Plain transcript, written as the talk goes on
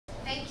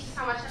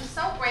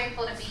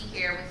wonderful to be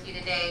here with you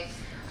today.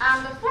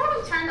 Before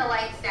we turn the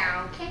lights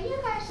down, can you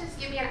guys just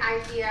give me an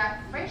idea?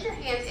 Raise your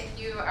hands if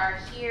you are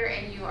here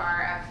and you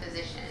are a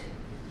physician.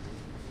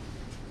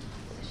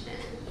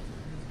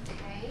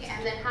 Okay,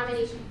 and then how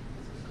many?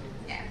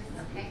 Yes,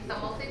 okay, so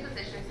mostly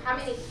physicians. How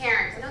many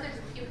parents? I know there's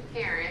a few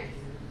parents.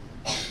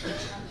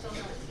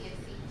 Children with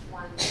TSC,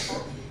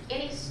 wonderful.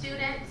 Any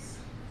students?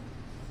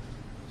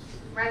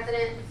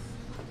 Residents?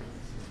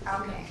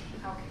 Okay,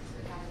 so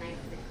we got a nice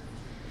mix.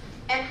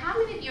 And how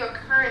many of you are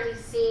currently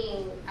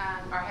seeing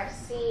or have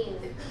seen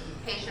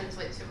patients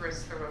with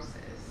tuberous sclerosis?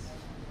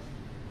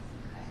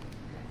 Okay,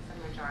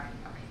 that's the majority.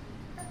 Okay,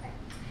 perfect.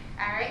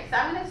 All right, so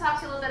I'm going to talk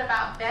to you a little bit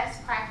about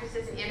best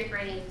practices in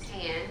integrating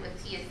TAND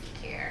with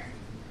TSC care.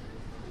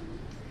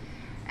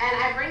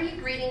 And I bring you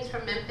greetings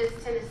from Memphis,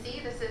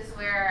 Tennessee. This is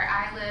where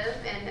I live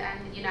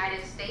in the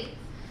United States.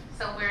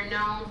 So we're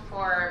known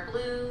for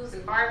blues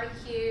and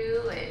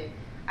barbecue and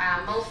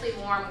mostly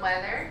warm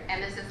weather,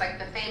 and this is like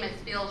the famous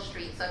Beale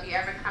Street. So if you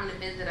ever come to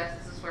visit us,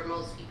 this is where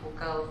most people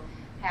go,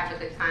 have a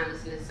good time,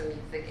 listen to some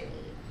music and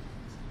eat.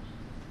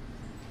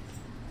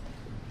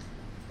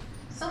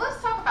 So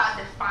let's talk about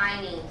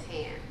defining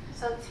TAND.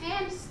 So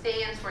TAND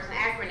stands for, it's an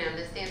acronym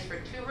that stands for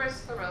Tuberous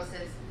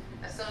Sclerosis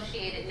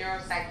Associated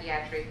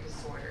Neuropsychiatric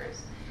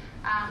Disorders.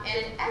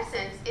 And in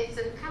essence, it's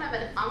a kind of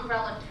an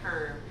umbrella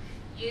term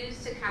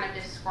used to kind of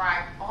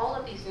describe all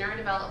of these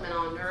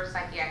neurodevelopmental and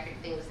neuropsychiatric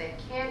things that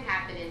can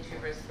happen in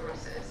tuberous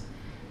sclerosis.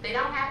 They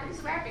don't happen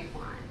to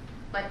everyone,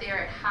 but they're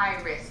at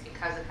high risk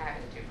because of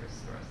having tuberous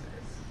sclerosis.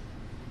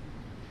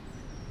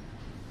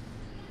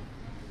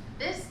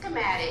 This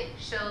schematic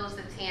shows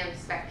the TAND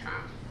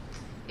spectrum.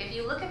 If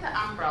you look at the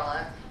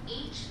umbrella,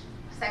 each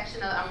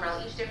section of the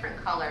umbrella, each different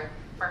color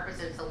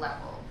represents a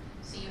level.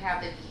 So you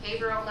have the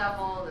behavioral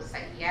level, the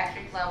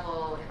psychiatric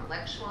level,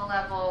 intellectual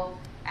level,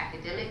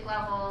 academic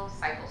level,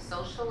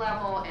 psychosocial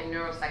level, and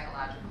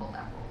neuropsychological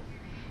level.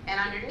 And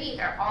underneath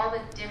are all the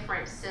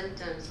different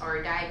symptoms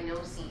or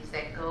diagnoses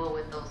that go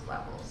with those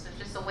levels. So it's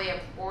just a way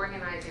of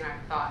organizing our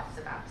thoughts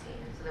about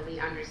TAND so that we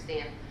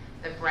understand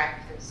the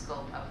breadth and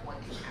scope of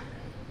what can happen.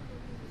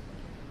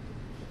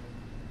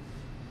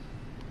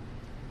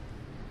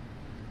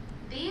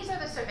 These are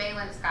the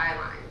surveillance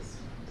guidelines.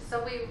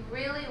 So we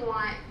really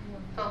want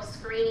folks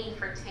screening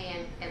for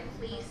TAND at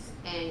least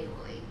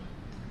annually.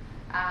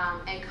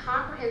 And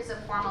comprehensive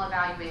formal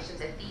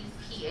evaluations at these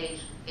key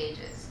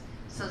ages,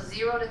 so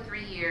 0 to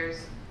 3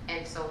 years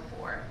and so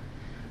forth.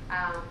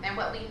 And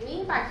what we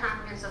mean by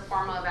comprehensive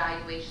formal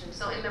evaluation,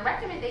 so in the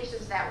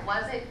recommendations that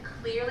wasn't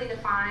clearly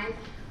defined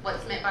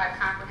what's meant by a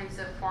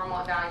comprehensive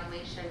formal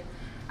evaluation.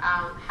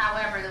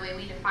 However, the way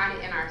we define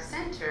it in our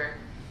center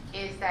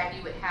is that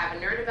you would have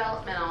a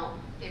neurodevelopmental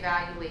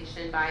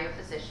evaluation by a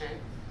physician,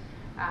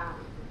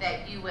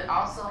 that you would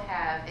also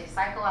have a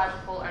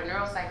psychological or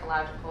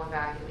neuropsychological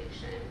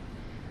evaluation,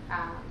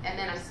 and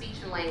then a speech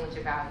and language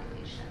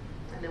evaluation,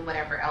 and then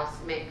whatever else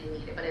may be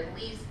needed, but at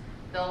least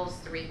those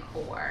 3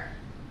 core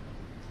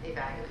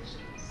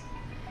evaluations.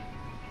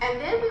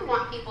 And then we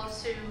want people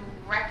to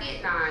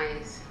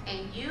recognize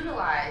and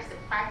utilize the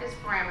practice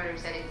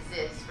parameters that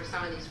exist for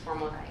some of these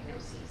formal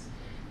diagnoses.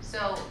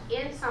 So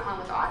in someone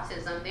with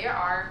autism, there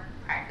are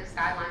practice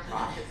guidelines for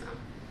autism.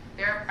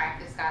 There are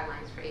practice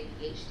guidelines for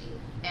ADHD.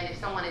 And if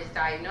someone is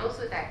diagnosed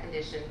with that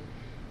condition,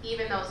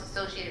 even though it's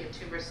associated with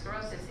tuberous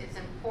sclerosis, it's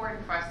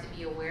important for us to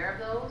be aware of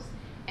those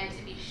and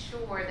to be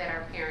sure that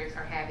our parents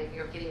are having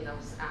or getting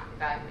those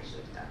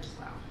evaluations done as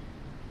well.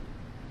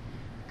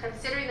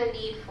 Considering the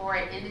need for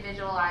an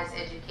individualized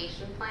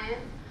education plan,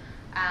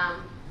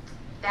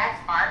 that's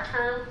our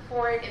term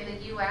for it in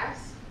the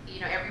U.S.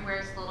 You know, everywhere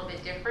is a little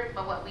bit different,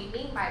 but what we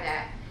mean by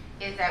that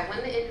is that when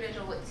the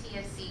individual with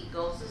TSC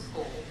goes to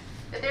school,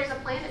 that there's a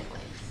plan in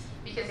place,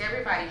 because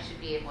everybody should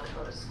be able to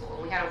go to school.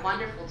 And we had a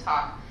wonderful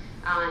talk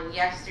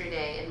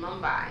yesterday in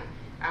Mumbai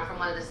from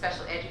one of the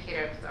special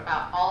educators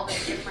about all the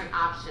different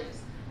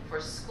options for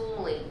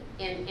schooling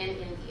in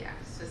India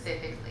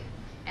specifically.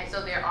 And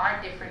so there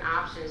are different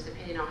options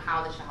depending on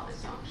how the child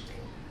is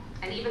functioning.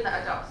 And even the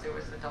adults, there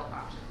was adult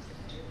options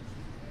too.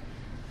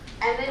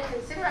 And then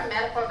consider a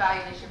medical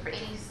evaluation for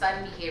any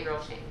sudden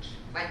behavioral change.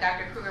 Like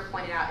Dr. Kruger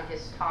pointed out in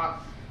his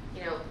talk,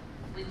 you know,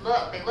 they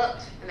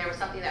looked, and there was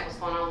something that was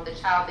going on with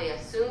the child. They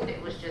assumed it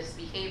was just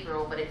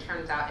behavioral, but it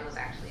turns out it was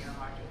actually an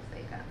enlarging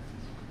theta.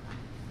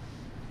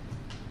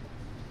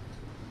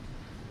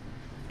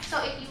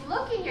 So if you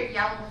look in your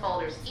yellow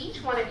folders,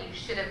 each one of you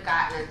should have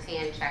gotten a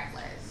TAND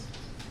checklist.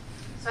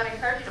 So I'd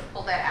encourage you to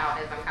pull that out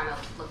as I'm kind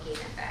of looking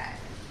at that.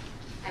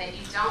 And if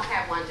you don't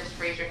have one, just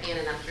raise your hand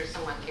and I'm sure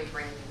someone can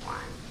bring you one.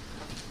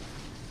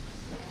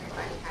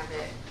 Everybody have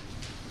it.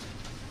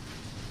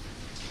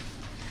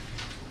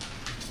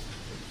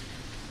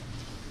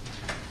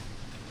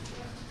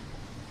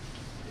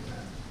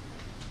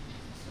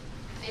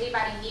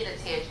 Anybody need a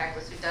TAND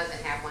checklist who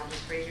doesn't have one,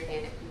 just raise your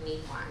hand if you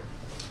need one.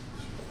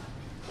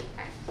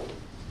 Okay.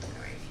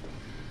 All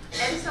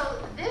right. And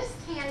so this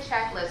TAND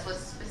checklist was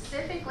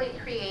specifically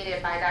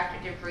created by Dr.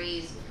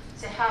 DeVries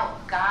to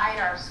help guide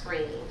our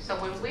screening. So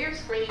when we're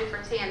screening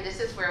for TAND, this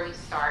is where we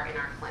start in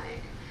our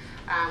clinic.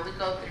 We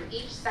go through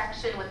each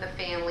section with the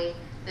family.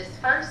 This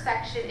first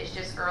section is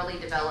just early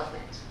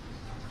development.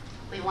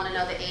 We want to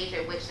know the age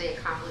at which they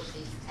accomplish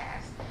these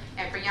tasks.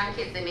 And for young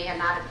kids, they may have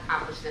not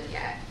accomplished them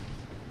yet.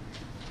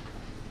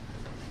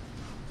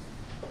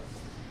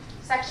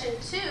 Section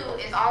 2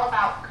 is all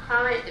about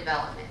current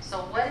development. So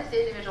what is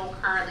the individual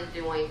currently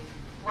doing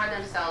for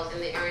themselves in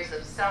the areas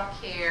of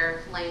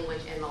self-care,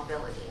 language, and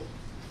mobility?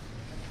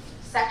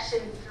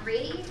 Section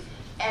 3,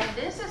 and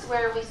this is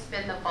where we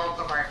spend the bulk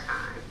of our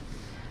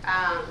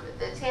time.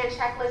 The TAND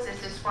checklist is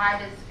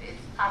described as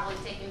it's probably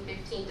taking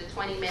 15 to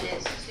 20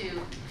 minutes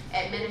to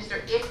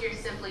administer if you're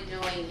simply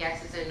doing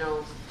yeses and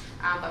nos.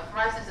 But for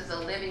us, this is a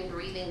living,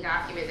 breathing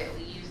document that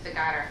we use to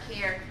guide our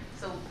care.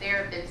 So there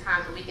have been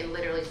times where we can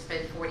literally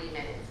spend 40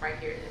 minutes right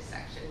here in this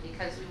section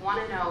because we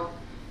want to know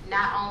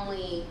not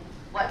only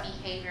what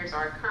behaviors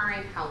are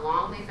occurring, how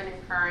long they've been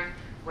occurring,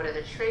 what are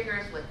the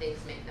triggers, what things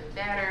make them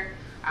better,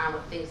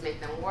 what things make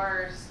them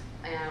worse,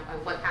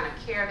 and what kind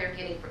of care they're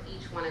getting for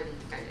each one of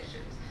these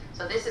conditions.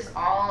 So this is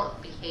all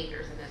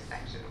behaviors in this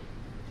section.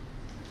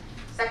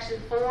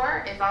 Section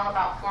 4 is all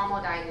about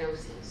formal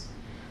diagnoses.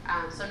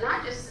 So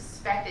not just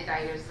suspected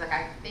diagnoses, like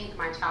I think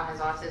my child has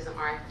autism,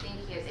 or I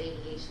think he has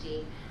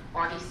ADHD,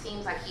 or he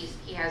seems like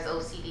he has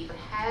OCD, but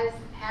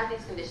have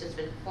these conditions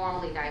been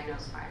formally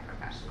diagnosed by a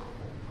professional?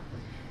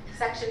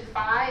 Section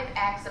 5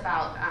 asks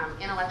about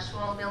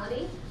intellectual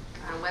ability,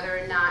 whether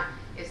or not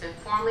it's been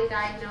formally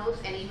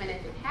diagnosed, and even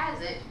if it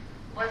hasn't,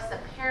 what's the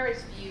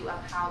parent's view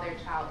of how their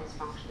child is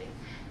functioning?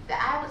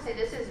 I would say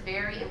this is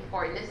very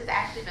important. This has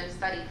actually been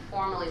studied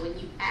formally. When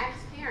you ask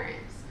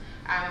parents,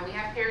 and we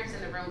have parents in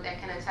the room that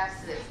can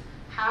attest to this,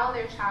 how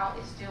their child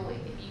is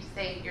doing. If you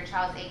say your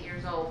child's 8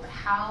 years old, but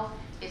how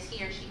is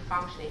he or she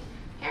functioning?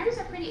 Parents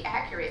are pretty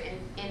accurate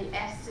in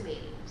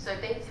estimating. So if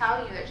they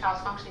tell you their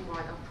child's functioning more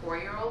like a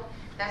 4-year-old,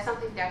 that's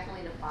something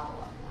definitely to follow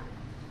up on.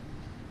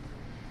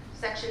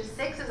 Section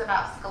 6 is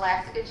about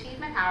scholastic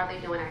achievement. How are they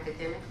doing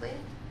academically?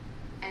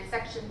 And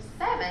section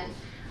 7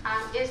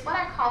 is what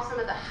I call some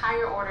of the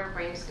higher order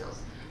brain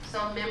skills.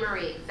 So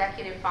memory,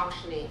 executive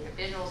functioning,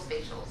 visual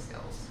spatial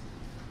skills.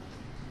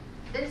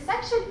 Then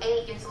section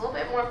 8 gets a little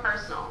bit more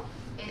personal.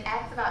 It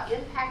asks about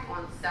impact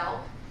on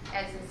self,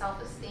 as in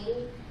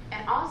self-esteem,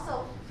 and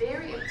also,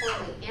 very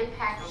importantly,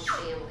 impact on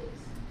families.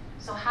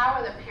 So how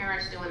are the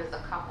parents doing as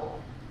a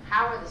couple?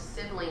 How are the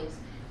siblings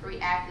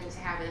reacting to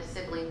having a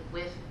sibling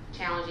with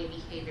challenging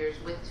behaviors,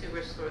 with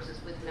tuberous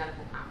sclerosis, with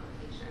medical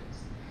complications?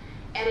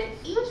 And in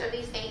each of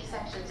these 8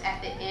 sections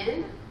at the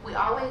end, we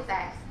always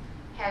ask,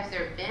 has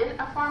there been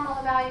a formal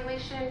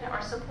evaluation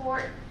or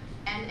support?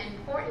 And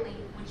importantly,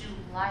 would you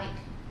like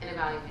an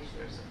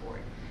evaluation or support?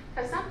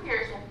 Because some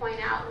parents will point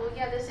out, well,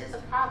 yeah, this is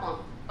a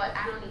problem, but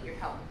I don't need your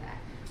help with that.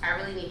 I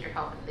really need your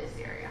help in this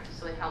area.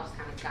 So it helps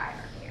kind of guide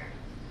our care.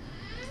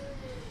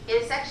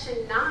 In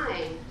section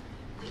 9,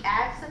 we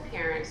ask the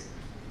parents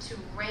to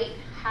rate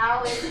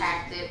how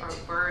impacted or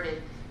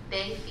burdened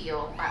they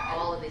feel by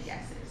all of the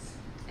yeses.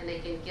 And they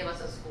can give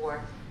us a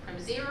score from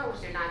 0,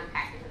 which they're not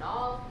impacted at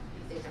all.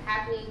 These things are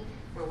happening.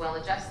 We're well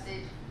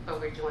adjusted, but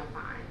we're doing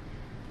fine.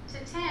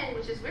 To 10,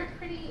 which is we're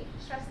pretty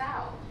stressed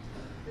out.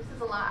 This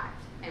is a lot,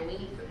 and we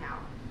need some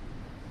help.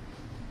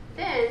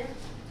 Then,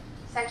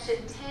 section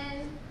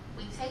 10,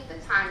 we take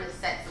the time to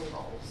set some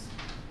goals.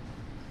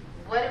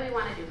 What do we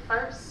want to do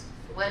first?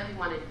 What do we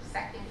want to do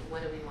second?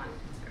 What do we want to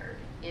do third?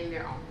 In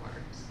their own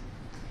words.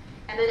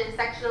 And then in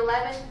section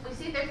 11, we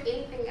see if there's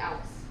anything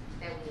else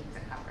that we need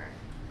to cover.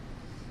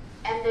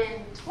 And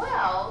then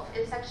 12,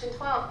 in section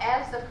 12,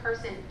 as the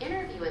person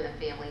interviewing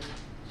the family,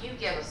 you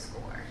give a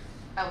score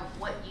of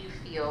what you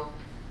feel,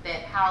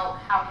 that how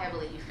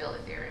heavily you feel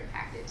that they're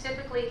impacted.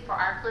 Typically for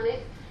our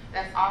clinic,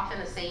 that's often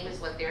the same as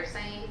what they're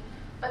saying.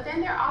 But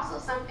then there are also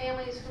some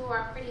families who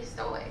are pretty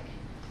stoic.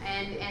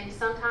 And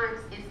sometimes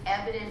it's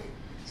evident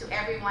to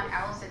everyone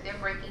else that they're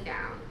breaking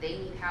down. They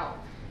need help.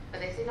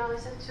 But they say, no,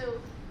 it's okay.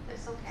 I'm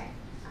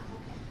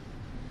okay.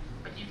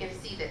 But you can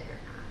see that they're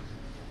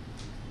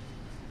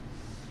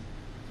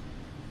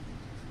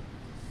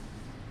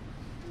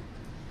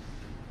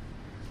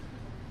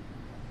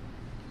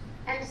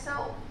not. And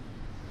so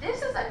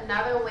this is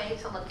another way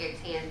to look at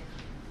TAND,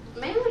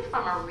 mainly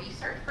from a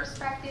research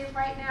perspective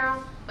right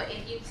now, but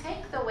if you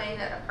take the way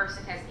that a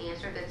person has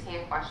answered the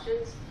TAND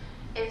questions,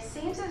 it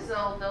seems as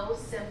though those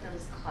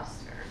symptoms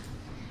cluster.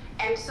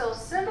 And so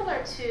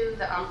similar to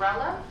the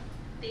umbrella,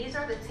 these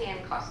are the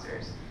TAND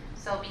clusters.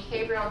 So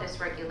behavioral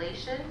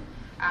dysregulation,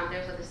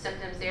 those are the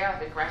symptoms there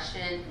of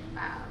aggression,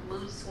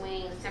 mood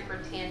swings, temper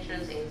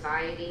tantrums,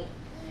 anxiety.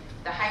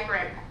 The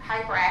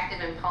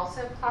hyperactive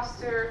impulsive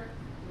cluster,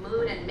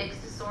 mood and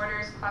mixed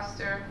disorders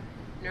cluster,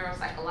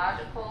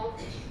 neuropsychological,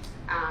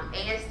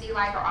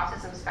 ASD-like or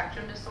autism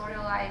spectrum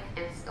disorder-like,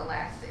 and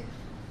scholastic.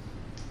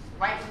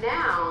 Right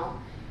now,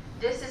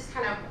 this is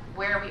kind of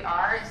where we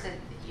are. Is that,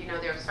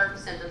 there are certain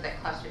symptoms that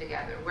cluster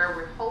together. Where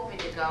we're hoping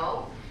to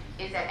go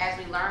is that as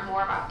we learn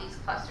more about these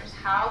clusters,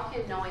 how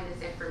can knowing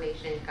this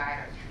information guide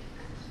our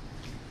treatment?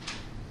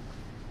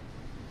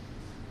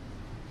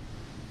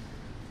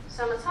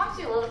 So I'm going to talk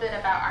to you a little bit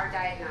about our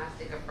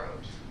diagnostic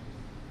approach.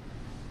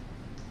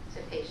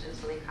 to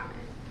patients when they come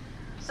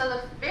in. So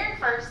the very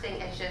first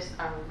thing is just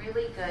a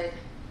really good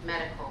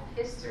medical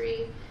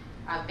history,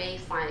 a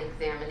baseline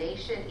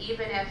examination.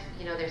 Even if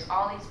there's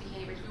all these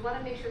behaviors, we want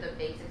to make sure the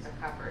basics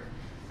are covered.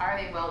 Are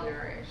they well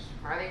nourished?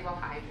 Are they well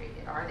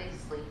hydrated? Are they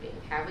sleeping?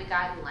 Have we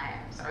gotten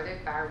labs? Are their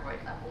thyroid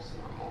levels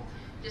normal?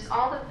 Just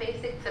all the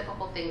basic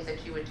typical things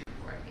that you would do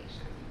for a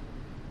patient.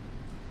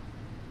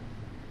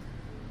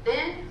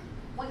 Then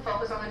we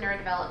focus on the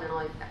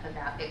neurodevelopmental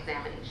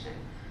examination.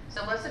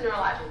 So what's the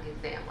neurologic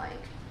exam like?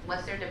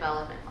 What's their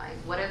development like?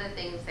 What are the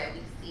things that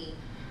we see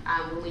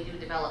when we do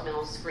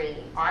developmental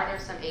screening? Are there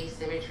some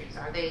asymmetries?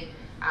 Are they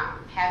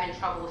having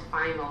trouble with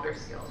fine motor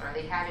skills? Are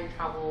they having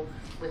trouble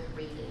with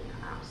reading?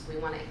 So we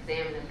want to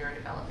examine them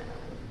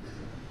neurodevelopmentally.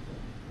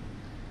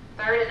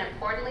 Third, and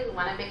importantly, we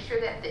want to make sure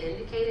that the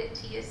indicated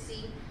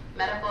TSC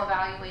medical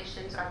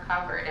evaluations are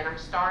covered, and I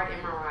start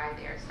MRI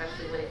there,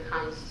 especially when it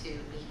comes to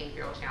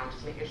behavioral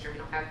challenges, making sure we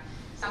don't have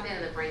something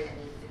in the brain that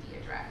needs to be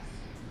addressed.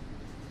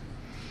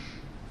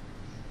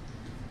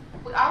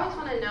 We always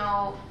want to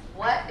know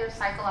what their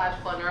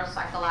psychological and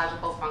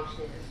neuropsychological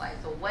functioning is like.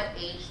 So what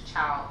age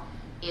child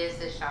is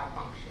this child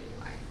functioning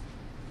like?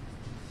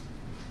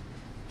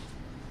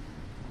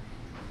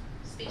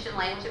 Speech and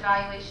language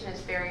evaluation is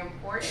very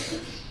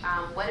important.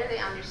 What are they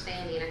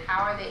understanding, and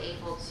how are they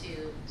able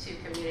to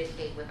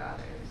communicate with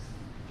others?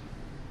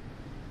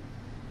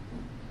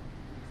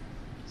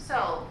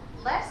 So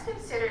let's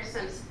consider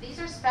these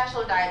are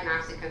special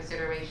diagnostic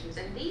considerations,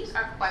 and these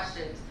are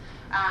questions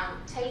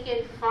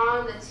taken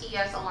from the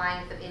TS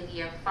Alliance of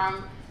India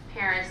from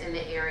parents in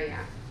the area.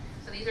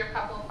 So these are a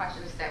couple of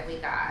questions that we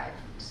got.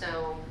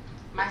 So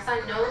my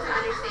son knows and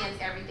understands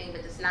everything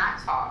but does not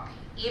talk.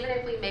 Even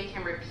if we make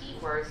him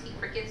repeat words, he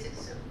forgets it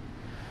soon.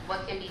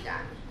 What can be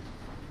done?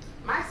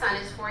 My son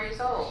is 4 years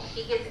old.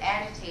 He gets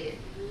agitated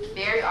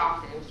very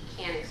often and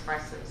he can't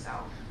express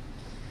himself.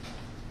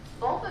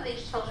 Both of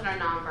these children are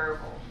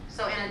nonverbal.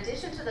 So in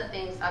addition to the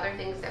other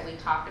things that we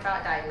talked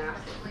about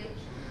diagnostically,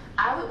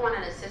 I would want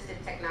an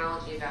assistive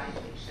technology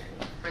evaluation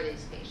for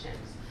these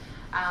patients.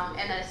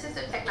 And an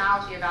assistive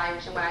technology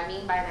evaluation, what I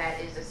mean by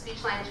that is a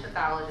speech-language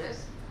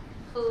pathologist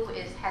who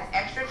has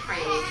extra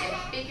training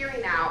in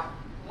figuring out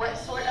what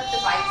sort of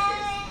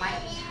devices might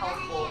be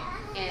helpful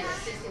in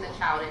assisting the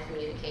child in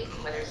communicating,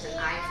 whether it's an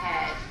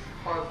iPad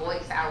or a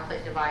voice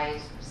output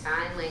device, or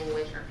sign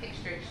language, or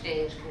picture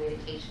exchange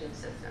communication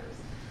systems.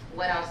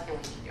 What else can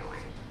we be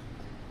doing?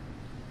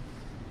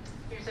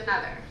 Here's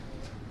another.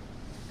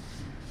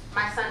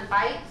 My son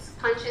bites,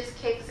 punches,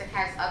 kicks, and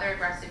has other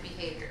aggressive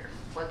behavior.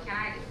 What can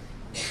I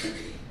do?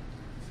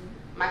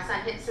 My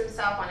son hits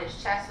himself on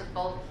his chest with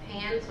both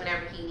hands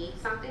whenever he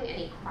needs something, and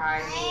he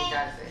cries when he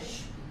does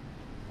it.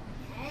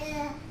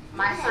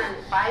 My son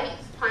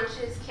bites,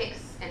 punches,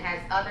 kicks, and has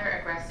other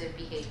aggressive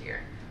behavior.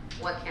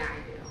 What can I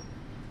do?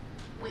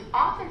 We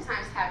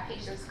oftentimes have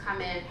patients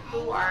come in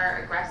who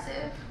are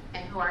aggressive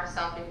and who are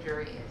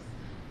self-injurious.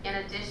 In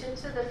addition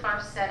to the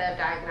first set of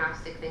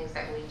diagnostic things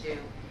that we do,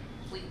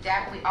 we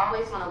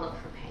always want to look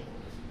for pain,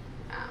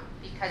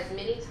 because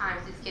many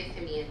times these kids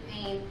can be in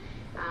pain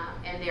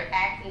and they're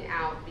acting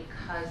out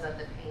because of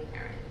the pain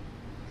they're in.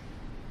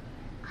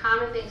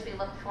 Common things we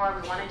look for,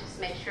 we want to just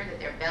make sure that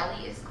their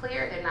belly is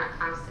clear, they're not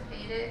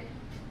constipated.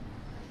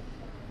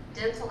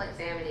 Dental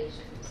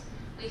examinations.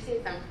 We've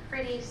seen some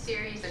pretty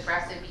serious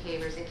aggressive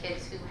behaviors in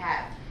kids who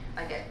have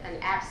like an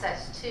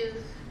abscessed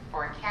tooth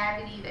or a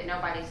cavity that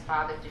nobody's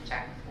bothered to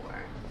check for.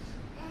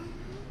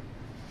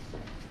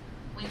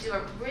 We do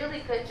a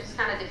really good just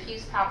kind of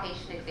diffuse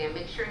palpation exam.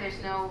 Make sure there's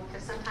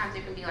because sometimes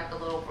there can be like a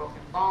little broken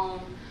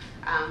bone,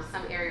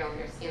 some area on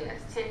their skin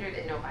that's tender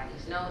that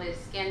nobody's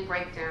noticed, skin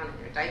breakdown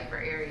in their diaper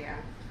area.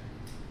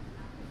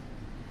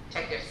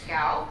 Check their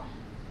scalp,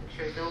 make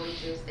sure there's no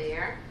lesions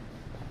there.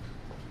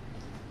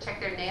 Check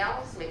their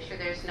nails, make sure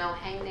there's no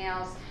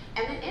hangnails.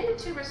 And then in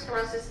the tuberous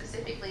sclerosis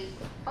specifically,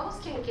 folks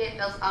can get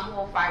those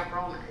ungual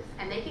fibromas,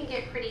 and they can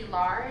get pretty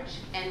large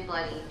and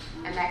bloody,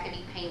 and that can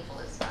be painful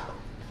as well.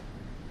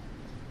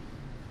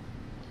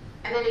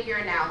 And then a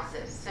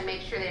urinalysis to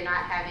make sure they're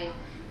not having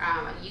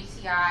a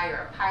UTI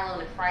or a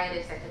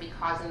pyelonephritis that could be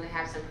causing them to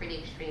have some pretty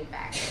extreme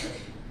back pain.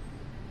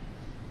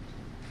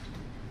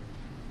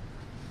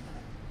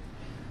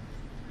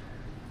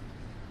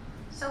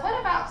 So what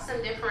about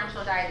some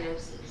differential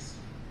diagnoses?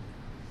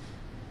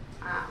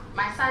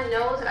 My son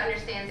knows and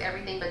understands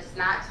everything but does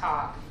not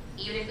talk.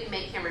 Even if we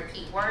make him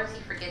repeat words, he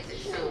forgets it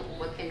soon.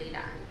 What can be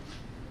done?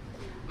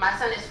 My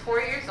son is 4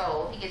 years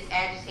old. He gets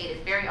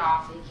agitated very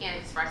often. He can't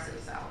express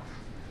himself.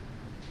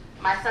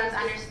 My son's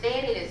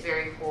understanding is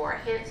very poor,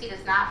 hence he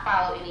does not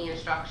follow any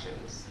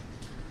instructions.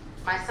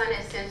 My son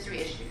has sensory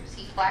issues.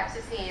 He flaps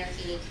his hands,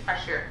 he needs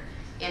pressure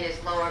in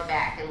his lower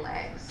back and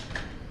legs.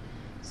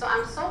 So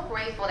I'm so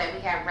grateful that we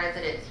have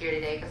residents here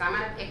today because I'm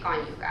going to pick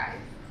on you guys.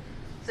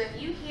 So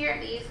if you hear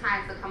these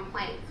kinds of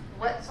complaints,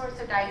 what sorts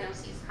of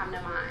diagnoses come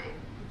to mind?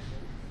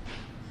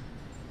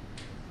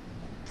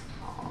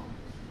 Oh.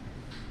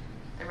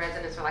 The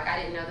residents were like, I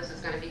didn't know this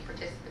was going to be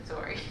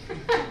participatory.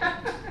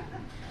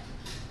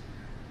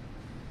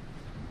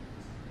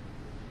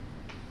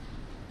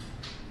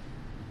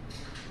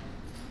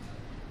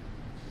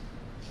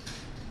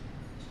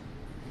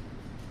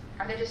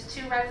 there just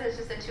 2 residents,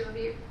 just the 2 of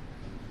you?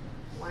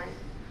 1.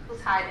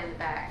 Who's hiding in the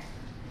back?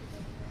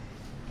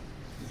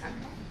 Okay.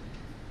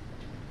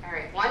 All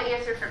right, 1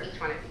 answer from each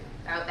one of you.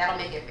 That'll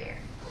make it fair.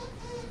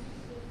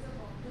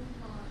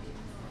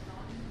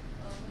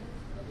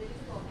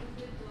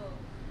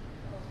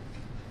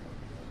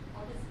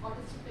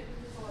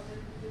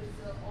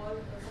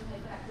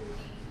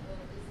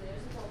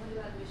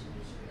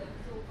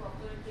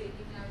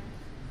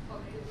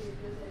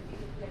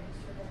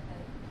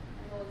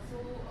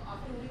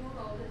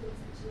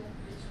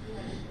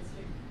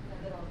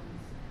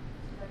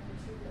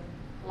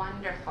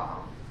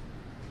 Wonderful.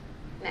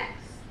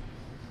 Next.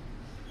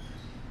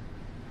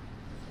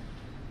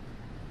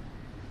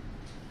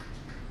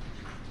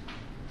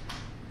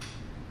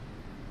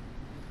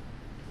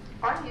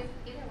 Or you,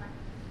 either one.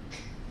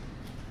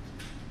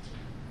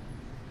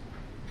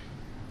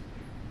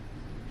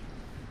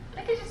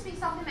 It could just be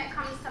something that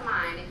comes to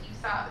mind. If you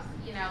saw,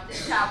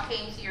 this child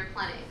came to your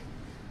clinic,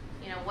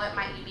 what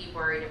might you be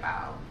worried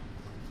about?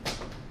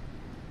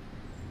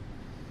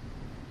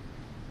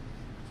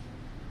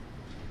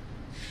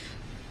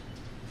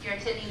 Your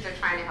attendees are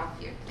trying to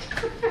help you.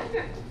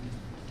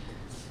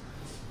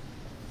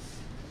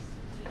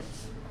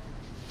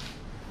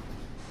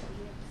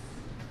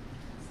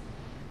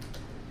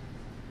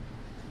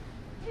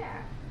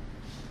 Yeah.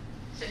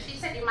 So she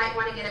said you might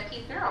want to get a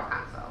Peace Neuro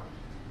consult.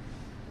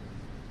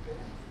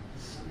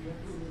 We have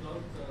to rule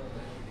out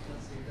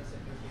ethical status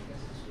and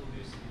weaknesses to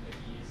obviously like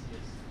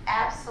EACS.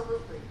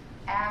 Absolutely.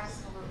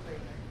 Absolutely.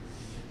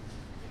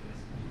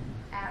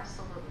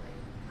 Absolutely.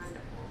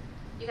 Wonderful.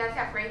 You guys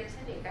have great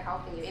attending. They're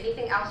helping you.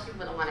 Anything else you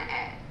would want to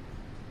add?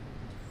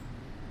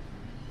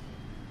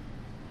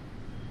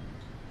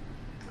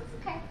 That's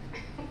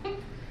okay.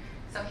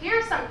 So here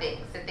are some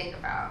things to think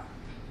about.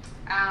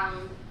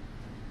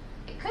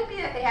 It could be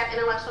that they have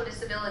intellectual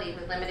disability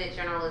with limited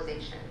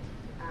generalization.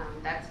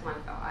 That's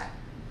one thought.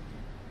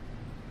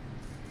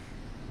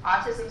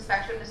 Autism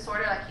spectrum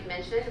disorder, like you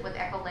mentioned, with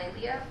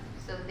echolalia.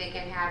 So they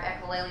can have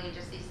echolalia,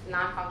 just these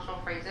non-functional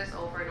phrases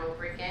over and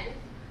over again.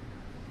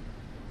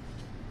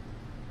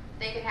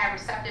 They can have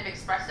receptive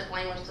expressive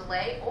language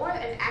delay or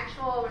an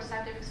actual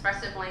receptive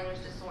expressive language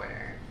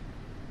disorder.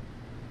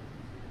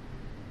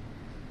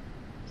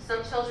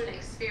 Some children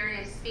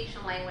experience speech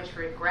and language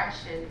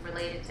regression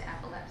related to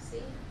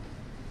epilepsy.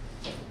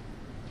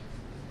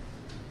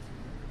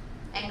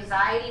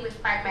 Anxiety with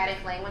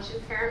pragmatic language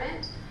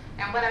impairment.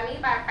 And what I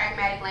mean by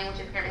pragmatic language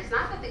impairment, it's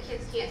not that the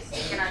kids can't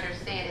speak and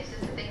understand, it's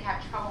just that they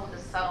have trouble with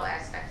the subtle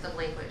aspects of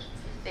language.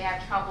 They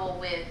have trouble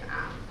with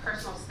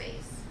personal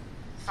space,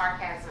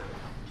 sarcasm,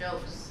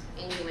 jokes,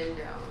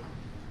 innuendo.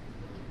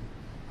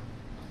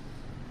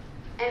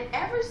 And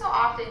every so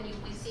often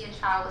we see a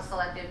child with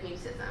selective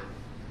mutism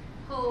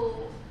who,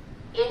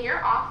 in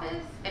your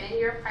office and in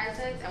your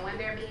presence and when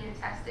they're being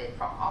tested,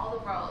 for all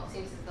the world,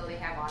 seems as though they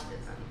have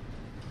autism.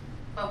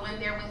 But when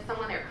they're with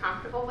someone they're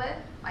comfortable with,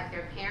 like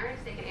their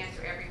parents, they can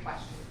answer every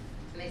question.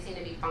 And they seem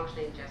to be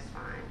functioning just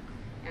fine.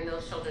 And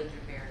those children do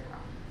very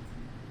well.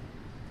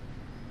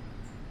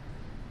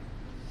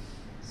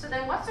 So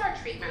then what's our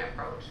treatment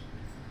approach?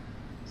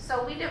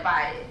 So we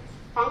divided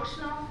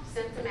functional,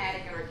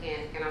 symptomatic, and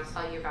organic, and I'll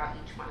tell you about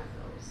each one of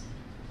those.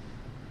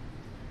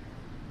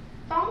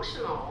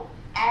 Functional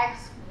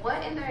asks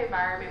what in the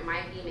environment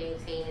might be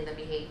maintaining the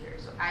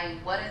behaviors, i.e.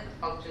 what are the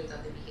functions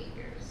of the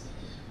behaviors.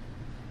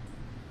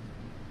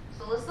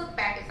 So let's look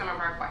back at some of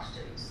our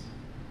questions.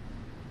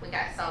 We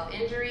got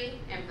self-injury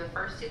in the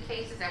first 2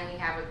 cases, and we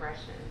have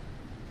aggression.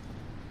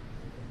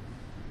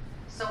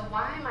 So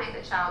why might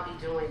the child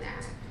be doing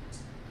that?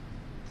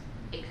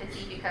 It could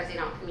be because they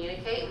don't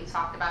communicate. We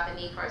talked about the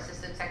need for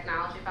assistive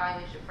technology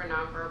evaluation for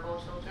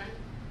nonverbal children.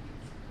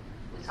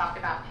 We talked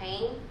about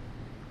pain,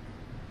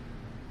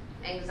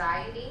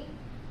 anxiety,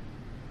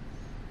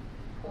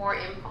 poor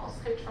impulse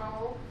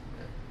control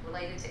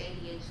related to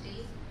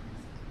ADHD.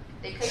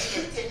 They could be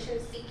attention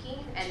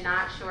seeking and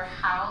not sure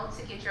how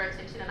to get your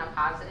attention in a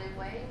positive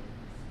way.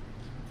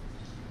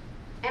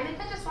 And they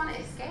could just want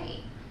to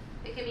escape.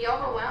 They could be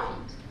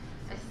overwhelmed,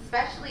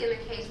 especially in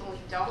the case when we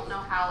don't know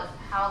how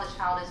the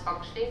child is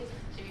functioning.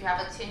 So if you have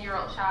a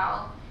 10-year-old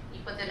child, you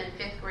put them in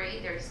 5th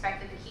grade, they're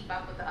expected to keep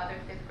up with the other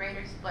 5th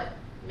graders, but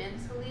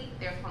mentally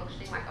they're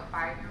functioning like a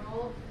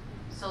 5-year-old.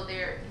 So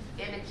they're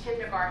in a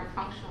kindergarten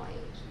functional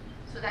age.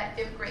 So that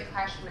 5th grade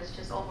classroom is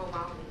just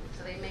overwhelming.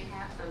 So they may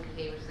have some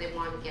behaviors they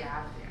want to get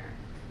out of there.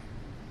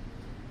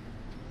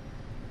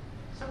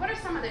 So what are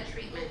some of the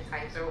treatment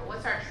types, or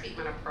what's our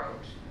treatment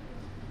approach?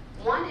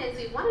 One is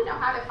we want to know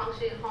how to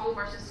function at home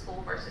versus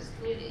school versus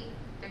community.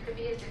 There could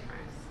be a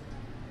difference.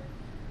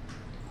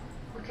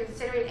 We're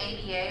considering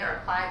ABA or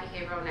applied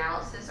behavioral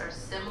analysis or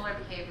similar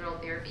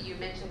behavioral therapy. You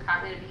mentioned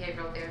cognitive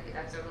behavioral therapy.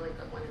 That's a really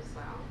good one as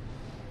well.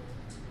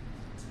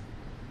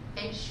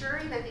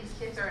 Ensuring that these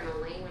kids are in a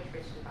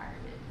language-rich environment.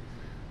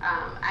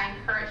 I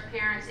encourage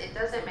parents, it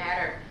doesn't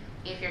matter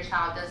if your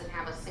child doesn't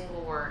have a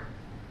single word.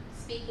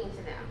 Speaking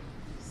to them,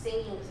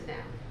 singing to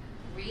them,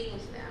 reading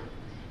to them,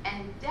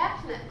 and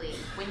definitely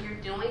when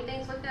you're doing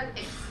things with them,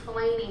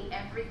 explaining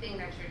everything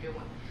that you're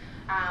doing.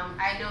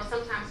 I know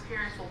sometimes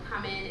parents will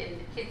come in and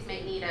the kids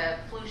may need a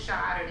flu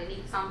shot or they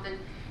need something,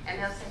 and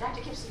they'll say,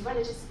 Dr. Gipson, you want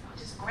to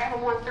just grab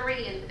them on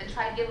 3 and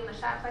try to give them the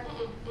shot? It's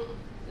like,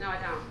 no,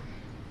 I don't.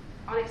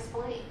 I want to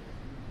explain.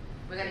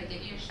 We're going to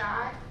give you a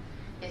shot.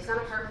 It's going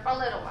to hurt for a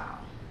little while.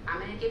 I'm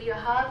going to give you a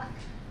hug.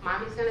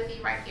 Mommy's going to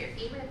be right here.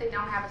 Even if they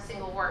don't have a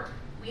single word,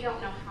 we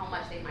don't know how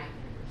much they might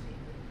be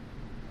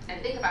understanding.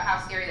 And think about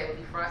how scary that would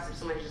be for us if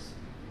someone just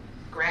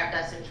grabbed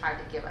us and tried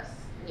to give us,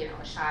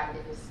 a shot and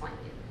didn't explain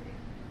anything.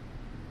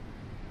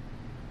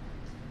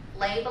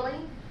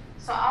 Labeling.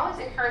 So I always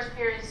encourage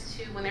parents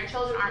to, when their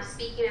children aren't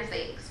speaking as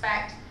they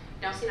expect,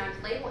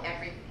 label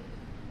everything.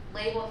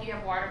 Label if you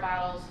have water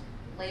bottles,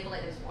 label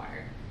it as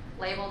water.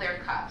 Label their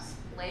cups.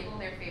 Label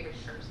their favorite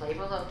shirts.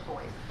 Label their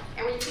toys.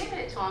 And when you're giving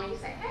it to them, you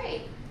say,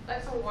 hey,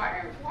 got some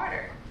water?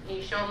 Water. And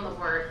you show them the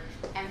word,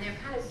 and they're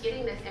kind of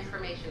getting this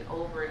information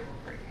over and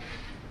over again.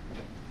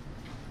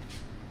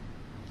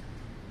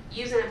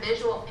 Using a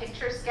visual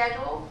picture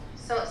schedule,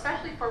 so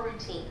especially for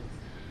routines,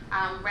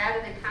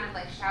 rather than kind of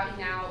like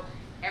shouting out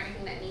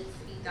everything that needs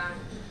to be done,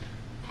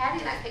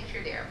 having that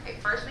picture there. Okay,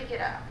 first we get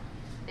up,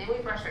 then we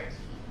brush our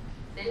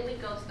teeth, then we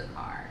go to the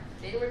car,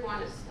 then we're going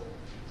to school.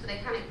 So they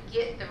kind of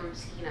get the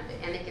routine of it,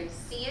 and they can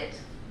see it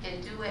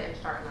and do it and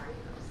start learning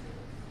those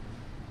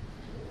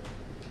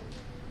things.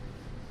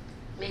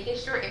 Making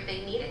sure if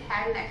they need it,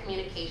 having that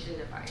communication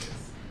device.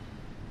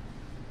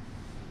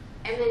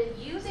 And then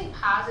using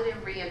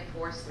positive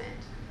reinforcement.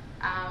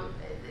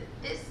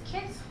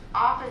 Kids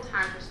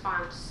oftentimes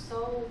respond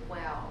so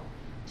well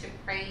to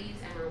praise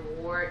and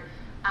reward.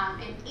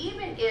 And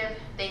even if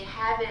they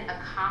haven't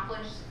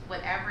accomplished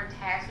whatever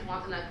task we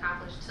want them to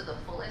accomplish to the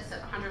fullest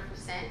of 100%,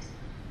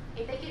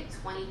 if they get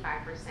 25%,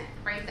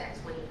 praise that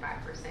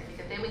 25%,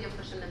 because then we can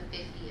push them to 50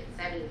 and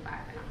 75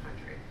 and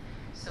 100.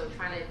 So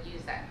trying to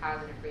use that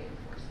positive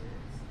reinforcement.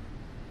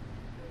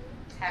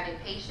 Having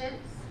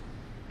patience.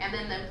 And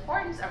then the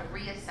importance of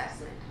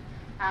reassessment,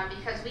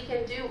 because we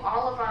can do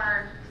all of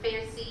our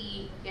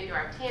fancy, we can do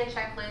our TAND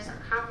checklist, our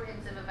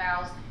comprehensive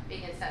evals, we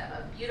can set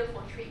up a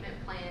beautiful treatment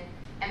plan,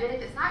 and then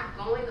if it's not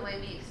going the way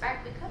we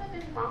expect, we could have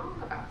been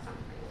wrong about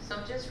something.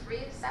 So just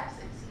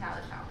reassess and see how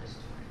the child is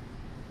doing.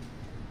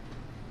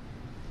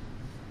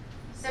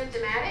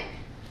 Symptomatic,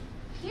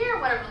 here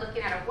what we're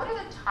looking at are what are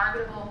the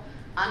targetable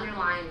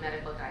underlying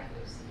medical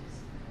diagnoses.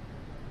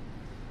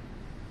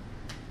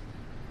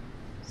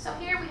 So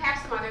here we have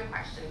some other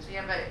questions. We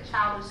have a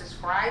child who's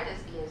described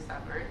as being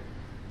stubborn,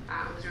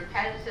 who's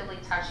repetitively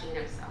touching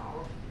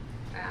himself,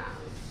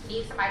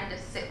 needs somebody to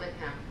sit with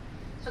him.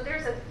 So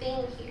there's a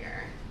thing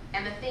here,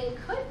 and the thing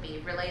could be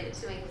related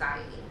to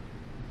anxiety.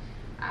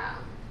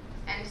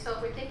 And so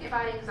if we're thinking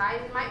about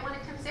anxiety, we might want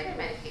to consider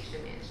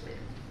medication management.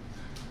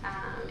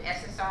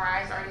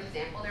 SSRIs are an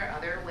example. There are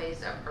other ways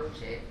to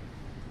approach it.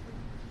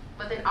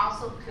 But then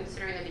also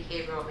considering the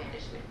behavioral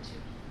management too.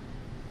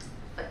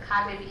 But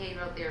cognitive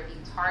behavioral therapy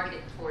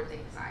targeted towards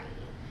anxiety.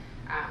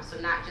 So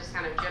not just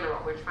kind of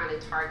general, we're trying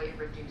to target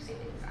reducing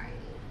anxiety.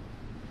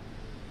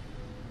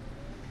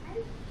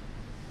 Okay.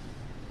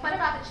 What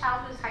about the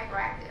child who's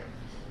hyperactive?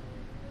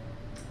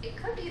 It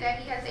could be that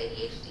he has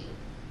ADHD.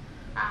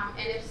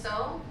 And if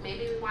so,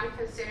 maybe we want to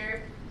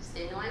consider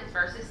stimulants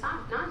versus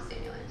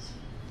non-stimulants.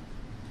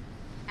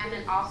 And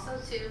then also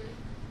to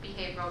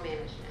behavioral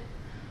management.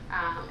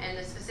 And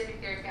the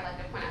specific therapy I like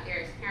to point out there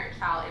is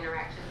parent-child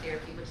interaction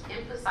therapy, which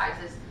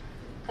emphasizes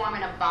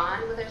forming a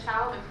bond with a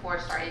child before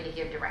starting to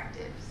give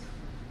directives.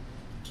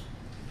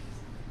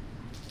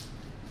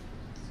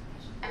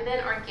 And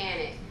then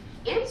organic.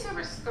 In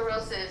tuberous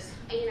sclerosis,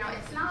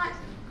 it's not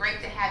great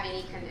to have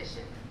any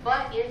condition,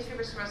 but in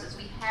tuberous sclerosis,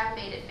 we have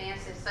made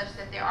advances such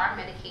that there are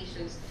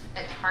medications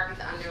that target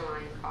the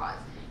underlying cause,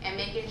 and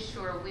making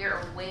sure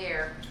we're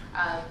aware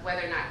of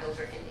whether or not those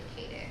are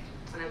indicated.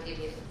 And I'll give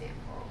you an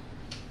example.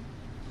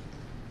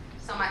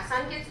 So my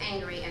son gets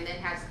angry and then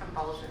has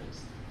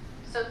convulsions.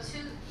 So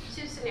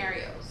two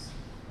scenarios.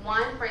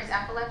 One for his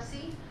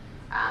epilepsy.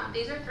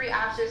 These are 3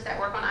 options that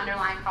work on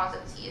underlying cause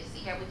of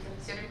TSC. Have we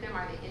considered them?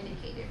 Are they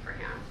indicated for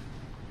him?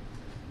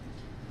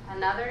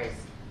 Another is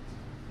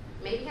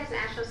maybe he has an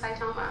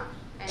astrocytoma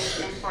and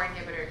an mTOR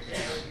inhibitor is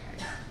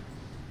okay.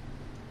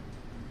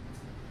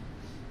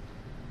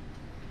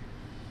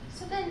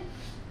 So then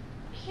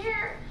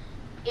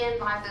herein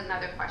lies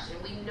another question.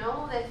 We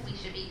know that we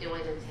should be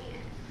doing the TAND.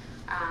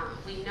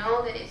 We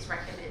know that it's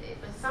recommended,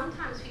 but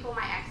sometimes people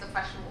might ask the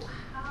question, well,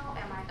 how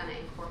am I going to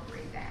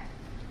incorporate that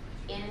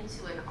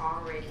into an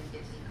already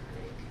busy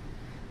clinic?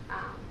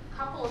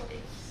 Couple of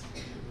things.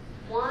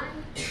 One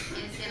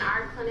is in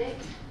our clinic,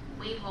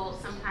 we will,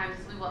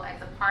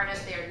 as a part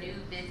of their new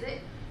visit,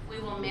 we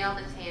will mail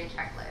the TAND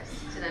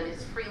checklist to them.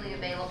 It's freely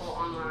available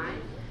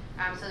online,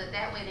 so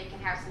that way they can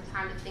have some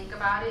time to think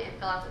about it and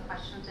fill out the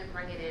questions and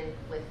bring it in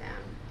with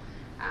them.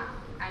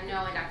 I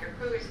know in Dr.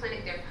 Kruger's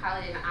clinic, they're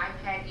piloting an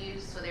iPad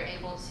use, so they're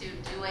able to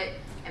do it,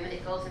 and then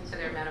it goes into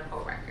their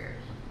medical record.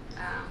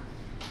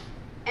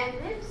 And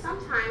then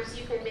sometimes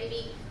you can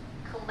maybe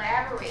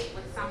collaborate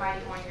with somebody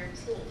on your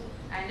team.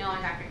 I know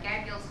in Dr.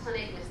 Gadgill's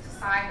clinic, Ms.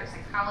 Desai, her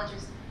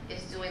psychologist,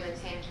 is doing the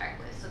TAND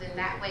checklist. So then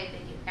that way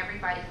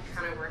everybody can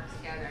kind of work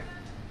together.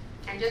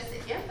 And just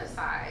to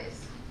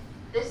emphasize,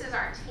 this is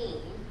our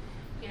team.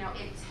 You know,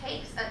 it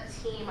takes a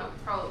team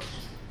approach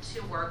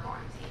to work on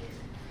TAND.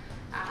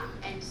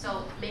 And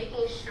so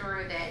making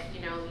sure that,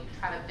 you know, you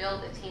try to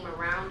build a team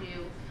around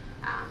you.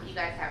 You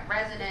guys have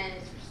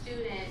residents,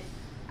 students,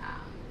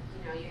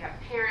 you know, you have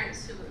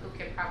parents who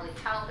can probably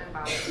help and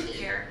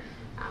volunteer,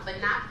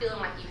 but not feeling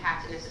like you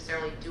have to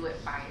necessarily do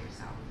it by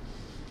yourself.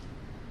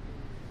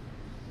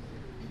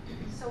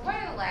 So what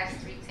are the last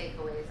 3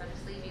 takeaways? I'll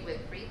just leave you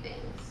with 3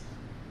 things.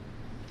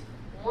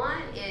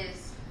 One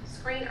is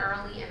screen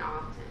early and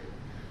often.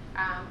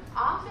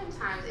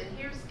 Oftentimes, and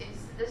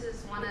this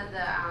is one of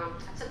the, I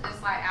took this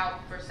slide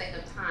out for sake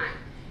of time,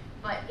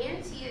 but in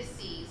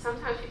TSC,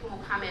 sometimes people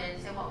will come in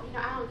and say, well, you know,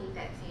 I don't need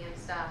that TAND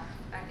stuff,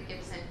 Dr.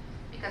 Gibson,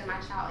 because my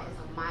child is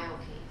a mild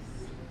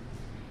case.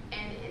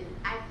 And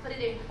I put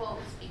it in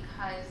quotes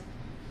because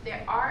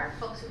there are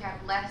folks who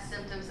have less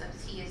symptoms of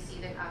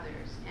TSC than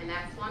others, and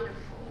that's wonderful.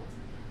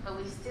 But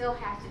we still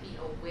have to be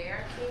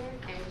aware of TAND,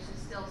 and we should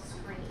still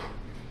screen.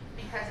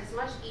 Because it's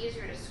much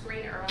easier to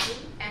screen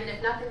early, and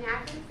if nothing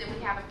happens, then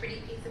we have a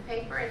pretty piece of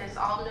paper, and it's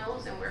all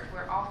no's, and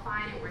we're all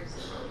fine, and we're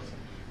zeros.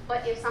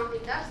 But if something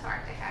does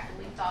start to happen,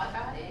 we thought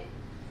about it,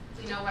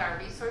 we know what our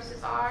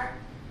resources are,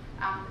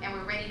 and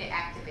we're ready to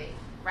activate,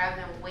 rather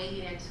than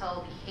waiting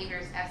until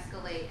behaviors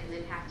escalate and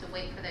then have to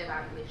wait for the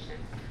evaluation,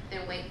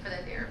 then wait for the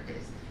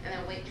therapist, and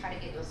then try to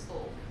get into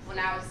school. Well,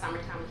 now it's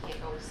summertime, we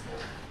can't go to school.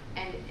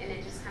 And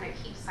it just kind of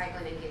keeps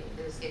cycling and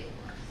it's getting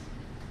worse.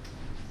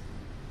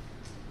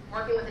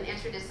 Working with an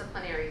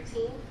interdisciplinary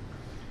team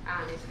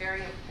is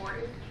very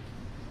important.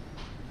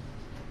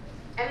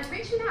 And then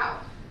reaching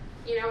out.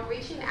 You know,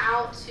 reaching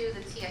out to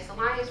the TS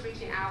Alliance,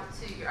 reaching out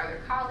to your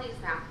other colleagues.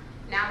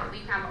 Now that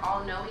we kind of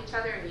all know each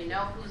other and you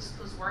know who's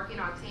working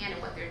on TAND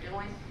and what they're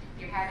doing,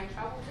 if you're having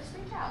trouble, just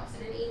reach out.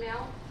 Send an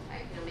email,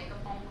 you know, make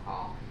a phone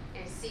call,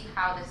 and see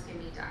how this can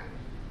be done.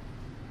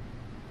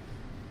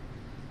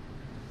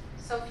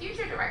 So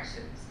future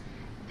directions.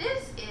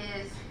 This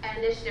is an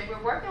initiative.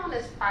 We're working on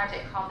this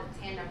project called the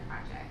Tandem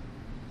Project.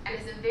 And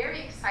it's a very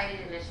exciting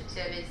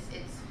initiative.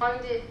 It's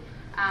funded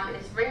and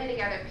it's bringing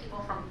together people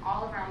from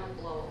all around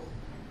the globe,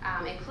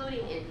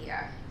 including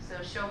India. So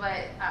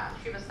Shobha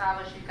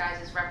Srivastava, you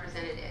guys is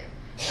representative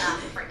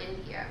for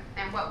India.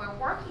 And what we're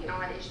working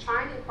on is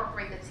trying to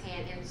incorporate the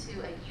TAND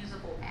into a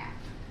usable app.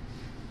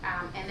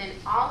 And then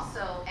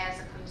also, as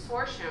a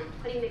consortium,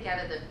 putting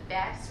together the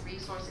best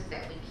resources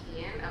that we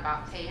can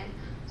about TAND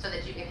so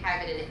that you can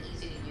have it in an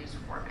easy-to-use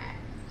format.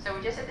 So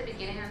we're just at the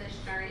beginning of this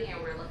journey,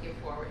 and we're looking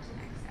forward to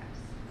next steps.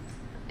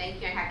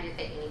 Thank you, and happy to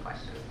take any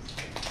questions.